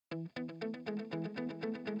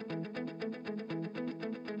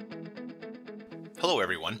Hello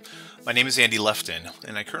everyone, my name is Andy Lefton,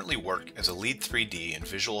 and I currently work as a lead 3D and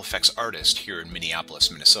visual effects artist here in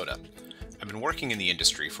Minneapolis, Minnesota. I've been working in the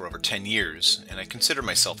industry for over 10 years, and I consider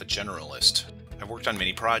myself a generalist. I've worked on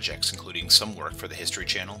many projects, including some work for the History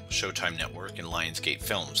Channel, Showtime Network, and Lionsgate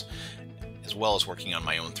Films, as well as working on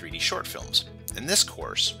my own 3D short films. In this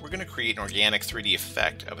course, we're going to create an organic 3D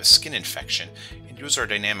effect of a skin infection and use our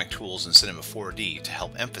dynamic tools in Cinema 4D to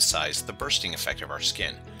help emphasize the bursting effect of our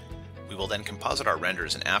skin. We will then composite our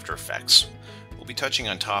renders in After Effects. We'll be touching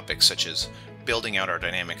on topics such as building out our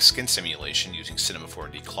dynamic skin simulation using Cinema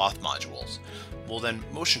 4D cloth modules. We'll then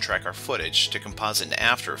motion track our footage to composite into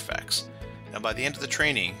After Effects. Now by the end of the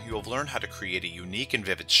training, you will learn how to create a unique and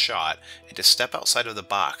vivid shot and to step outside of the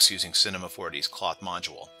box using Cinema 4D's cloth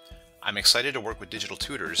module. I'm excited to work with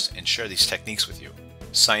Digital-Tutors and share these techniques with you.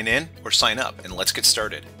 Sign in or sign up and let's get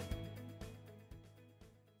started.